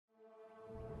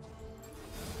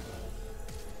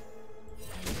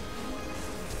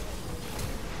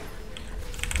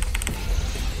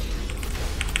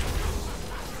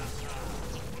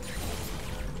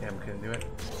couldn't do it.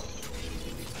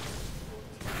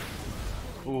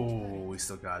 Ooh, we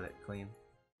still got it clean.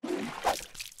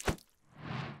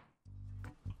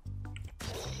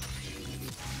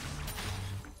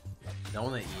 Don't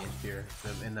want to E in here,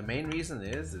 and the main reason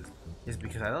is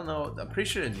because I don't know. I'm pretty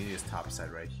sure the Nunu is top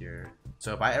side right here.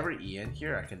 So if I ever E in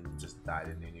here, I can just die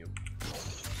to Nunu.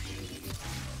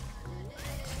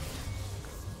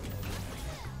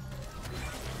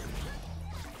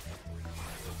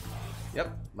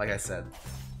 Yep, like I said.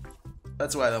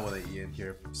 That's why I don't want to E in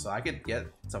here. So I could get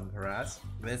some harass,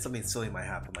 and then something silly might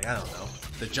happen. Like, I don't know.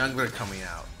 The jungler coming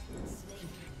out.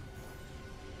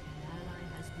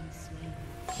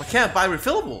 I can't buy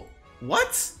refillable.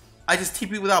 What? I just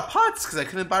TP without pots because I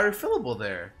couldn't buy refillable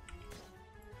there.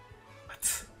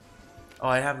 What? Oh,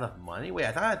 I have enough money? Wait,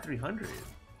 I thought I had 300.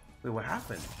 Wait, what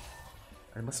happened?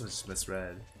 I must have just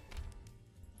misread.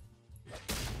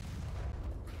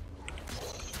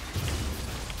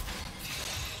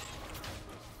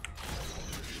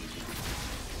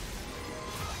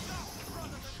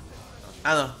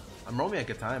 I don't know. I'm roaming at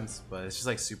good times, but it's just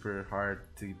like super hard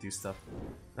to do stuff.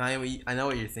 I know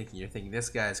what you're thinking. You're thinking this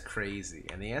guy's crazy,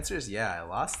 and the answer is yeah. I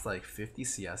lost like 50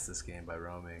 CS this game by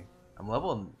roaming. I'm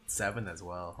level 7 as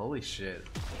well. Holy shit!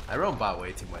 I roam bot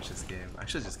way too much this game. I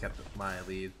should have just kept my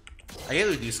lead. I get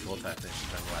reduced gold type finish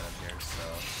if I'm glad I'm here.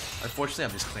 So unfortunately,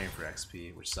 I'm just clearing for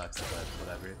XP, which sucks, but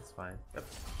whatever. It's fine. Yep.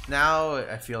 Now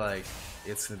I feel like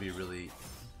it's gonna be really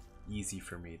easy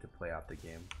for me to play out the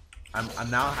game. I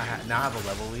now have a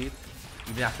level lead,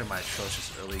 even after my atrocious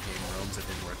early game roams that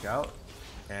didn't work out,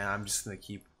 and I'm just gonna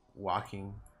keep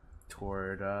walking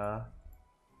toward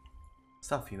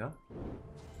stuff, you know.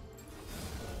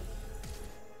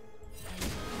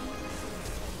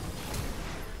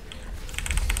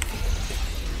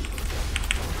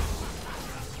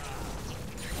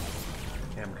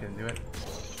 Cam couldn't do it.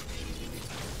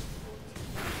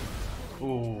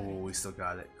 Ooh, we still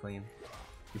got it clean.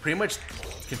 You pretty much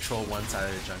control one side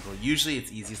of the jungle. Usually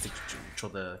it's easiest to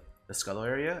control the scuttle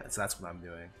area, so that's what I'm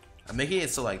doing. I'm making it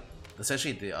so like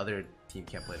essentially the other team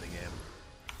can't play the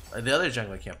game. The other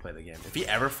jungler can't play the game. If he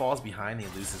ever falls behind and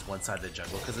he loses one side of the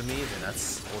jungle because of me, then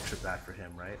that's ultra bad for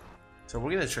him, right? So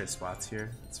we're gonna trade spots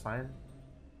here. It's fine.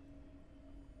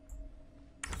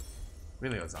 We're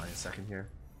gonna go Zanya second here.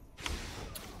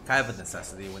 Kind of a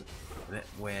necessity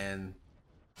when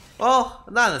well,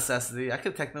 not a necessity. I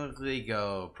could technically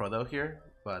go Proto here,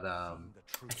 but I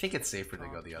think it's safer to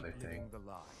go the other thing.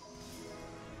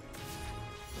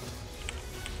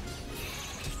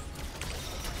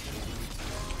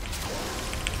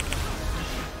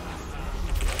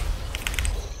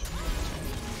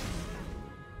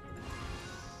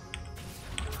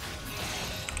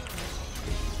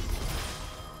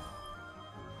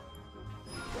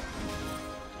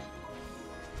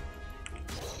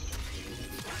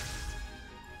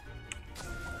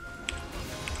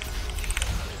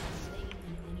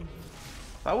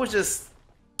 I was just,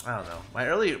 I don't know. My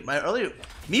early,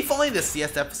 me falling the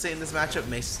CS deficit in this matchup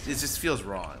it just feels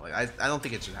wrong. Like I don't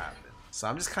think it should happen. So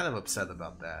I'm just kind of upset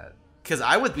about that. Cause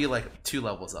I would be like 2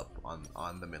 levels up on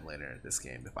the mid laner in this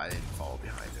game if I didn't fall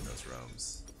behind in those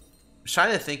roams. I'm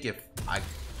trying to think if I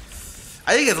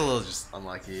think it's a little just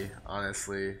unlucky,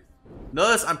 honestly.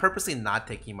 Notice I'm purposely not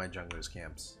taking my junglers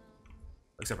camps,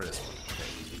 except for this one.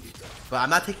 Okay. But I'm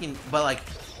not taking. But like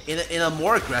in a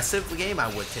more aggressive game,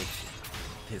 I would take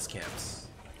his camps.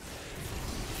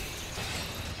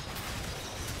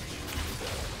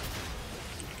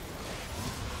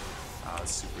 Oh,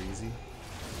 it's super easy.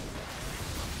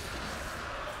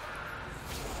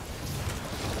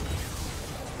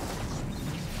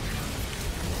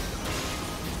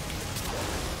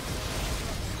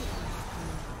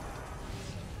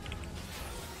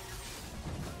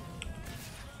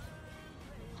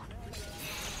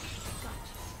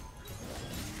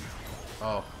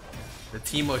 Oh. The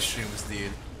Teemo streams,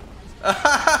 dude.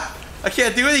 I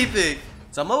can't do anything.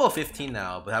 So I'm level 15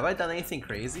 now, but have I done anything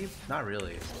crazy? Not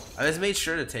really. I just made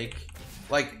sure to take,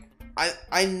 like,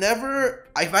 I never,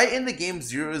 if I end the game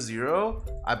 0-0,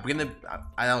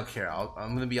 I don't care.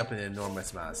 I'm gonna be up an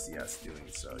enormous amount of CS doing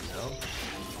so, you know?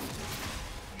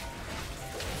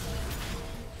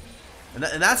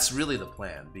 And that's really the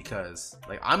plan, because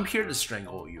like I'm here to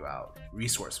strangle you out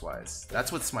resource wise.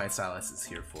 That's what Smite SYLAS is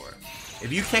here for.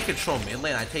 If you can't control mid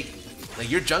lane, I take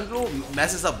like your jungle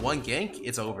messes up one gank,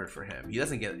 it's over for him. He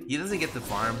doesn't get to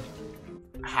farm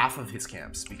half of his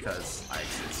camps because I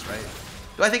exist, right?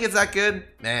 Do I think it's that good?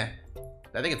 Nah.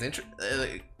 I think it's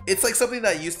interesting. It's like something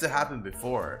that used to happen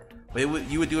before, but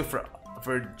you would do it for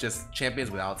just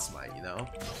champions without Smite, you know?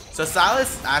 So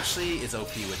SYLAS actually is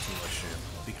OP with Teemo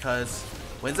Shroom, because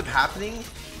what ends up happening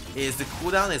is the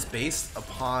cooldown is based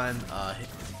upon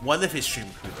one of his stream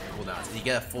cooldowns, and you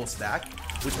get a full stack,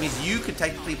 which means you can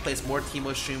technically place more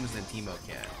Teemo streams than Teemo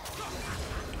can.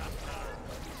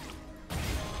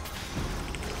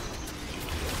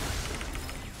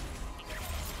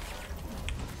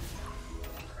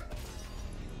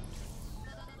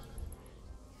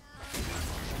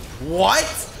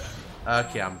 What?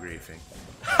 Okay, I'm griefing.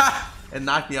 It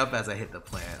knocked me up as I hit the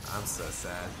plant. I'm so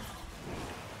sad.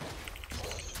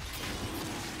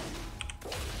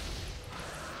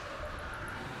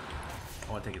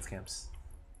 I want to take his camps.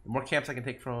 The more camps I can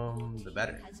take from, the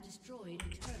better.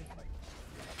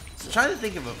 So I'm trying to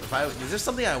think of is there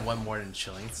something I want more than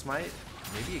Chilling Smite?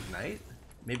 Maybe Ignite?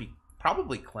 Maybe,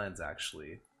 probably Cleanse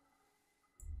actually.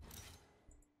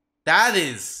 That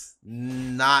is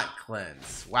not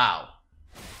Cleanse. Wow.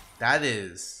 That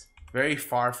is very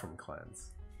far from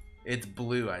Cleanse. It's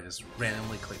blue. I just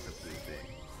randomly clicked the blue thing.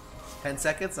 10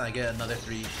 seconds and I get another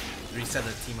three set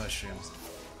of Teemo streams.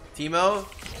 Teemo,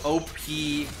 OP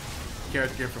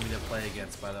character for me to play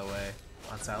against, by the way,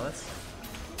 on SYLAS.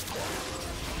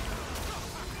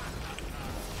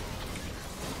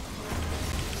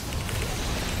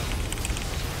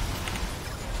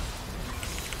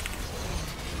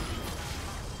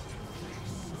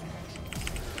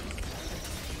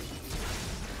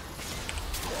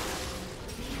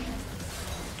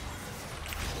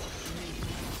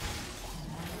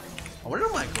 I wonder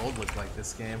what my gold looked like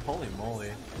this game. Holy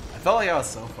moly. I felt like I was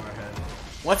so far ahead.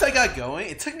 Once I got going,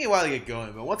 it took me a while to get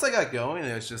going, but once I got going,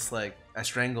 it was just like, I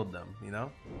strangled them, you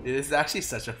know? It is actually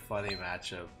such a funny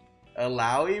matchup.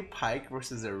 Alawi Pyke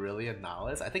versus Aurelia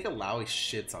Nahles. I think Alawi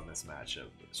shits on this matchup,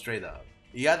 straight up.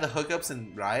 You got the hookups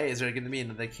in Riot. Is there going to be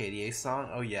another KDA song?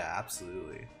 Oh yeah,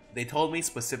 absolutely. They told me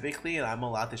specifically, and I'm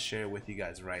allowed to share it with you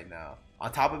guys right now.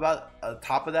 On top of that,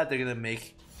 they're going to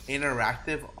make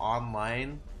interactive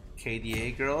online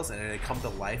KDA girls, and they come to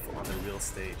life on the real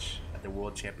stage at the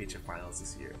World Championship Finals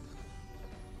this year.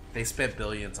 They spent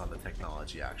billions on the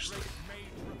technology, actually.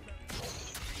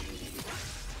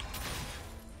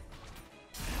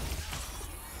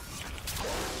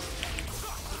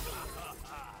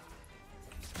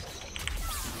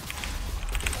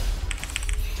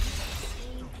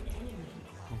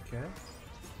 Okay.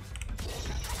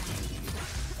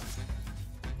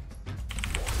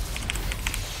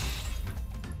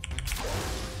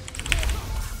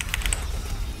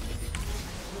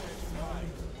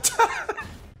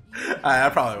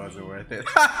 That probably wasn't worth it.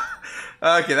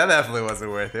 Okay, that definitely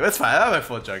wasn't worth it. It's fine. I have my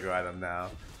full jungle item now.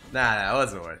 Nah, it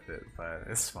wasn't worth it, but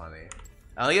it's funny.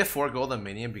 I only get 4 gold on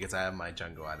minion because I have my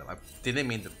jungle item. I didn't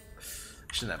mean to.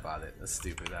 Shouldn't have bought it. That's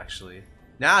stupid, actually.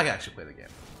 Now I can actually play the game.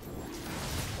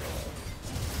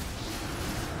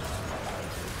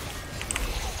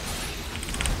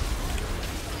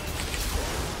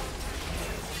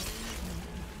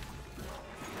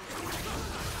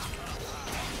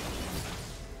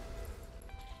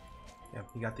 Yeah,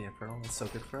 you got the Infernal. That's so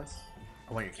good for us.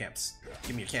 I want your camps.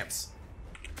 Give me your camps.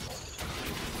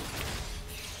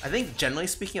 I think, generally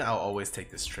speaking, I'll always take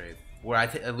this trade. Where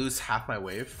I lose half my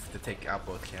wave to take out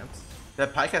both camps.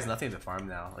 That Pyke has nothing to farm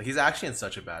now. Like, he's actually in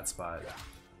such a bad spot.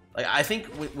 Like, I think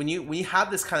when you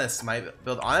have this kind of smite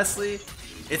build, honestly,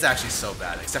 it's actually so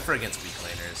bad. Except for against weak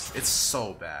laners. It's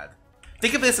so bad.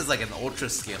 Think of this as like an ultra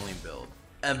scaling build.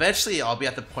 And eventually, I'll be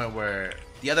at the point where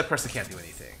the other person can't do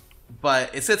anything.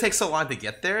 But it's gonna take so long to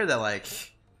get there that, like,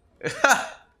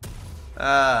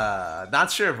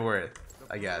 not sure if worth,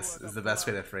 I guess, is the best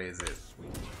way to phrase it.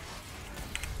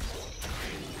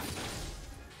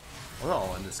 I'm gonna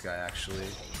all in this guy, actually.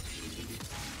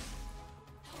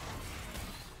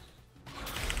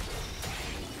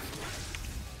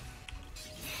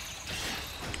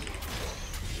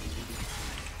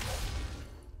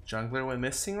 Jungler went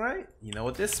missing, right? You know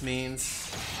what this means.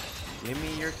 Give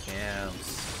me your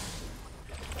camps.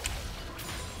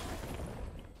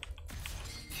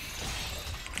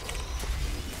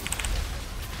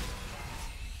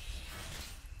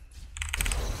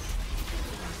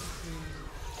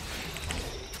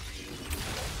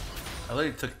 I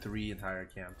literally took 3 entire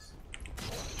camps.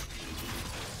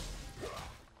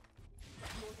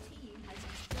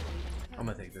 I'm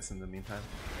gonna take this in the meantime.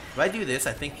 If I do this,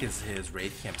 I think his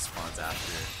raid camp spawns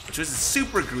after, which was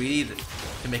super greedy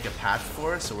to make a patch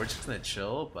for, so we're just gonna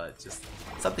chill, but just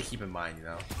something to keep in mind, you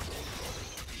know?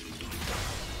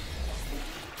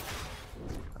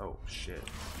 Oh, shit.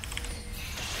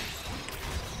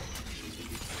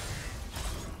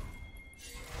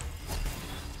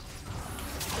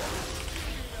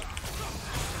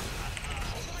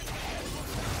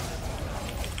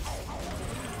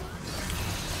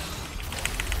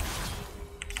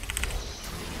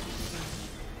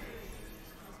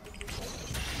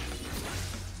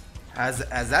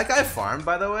 Has that guy farmed,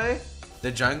 by the way?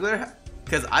 The jungler?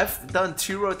 Because I've done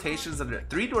 3 rotations of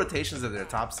their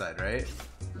top side, right?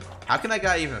 How can that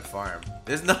guy even farm?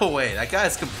 There's no way. That guy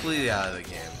is completely out of the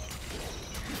game.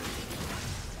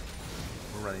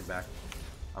 We're running back.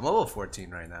 I'm level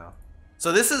 14 right now.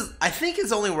 So this is, I think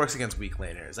it only works against weak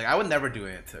laners. Like, I would never do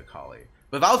it to Akali.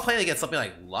 But if I was playing against something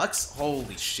like Lux,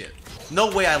 holy shit.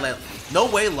 No way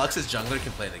Lux's jungler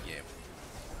can play the game.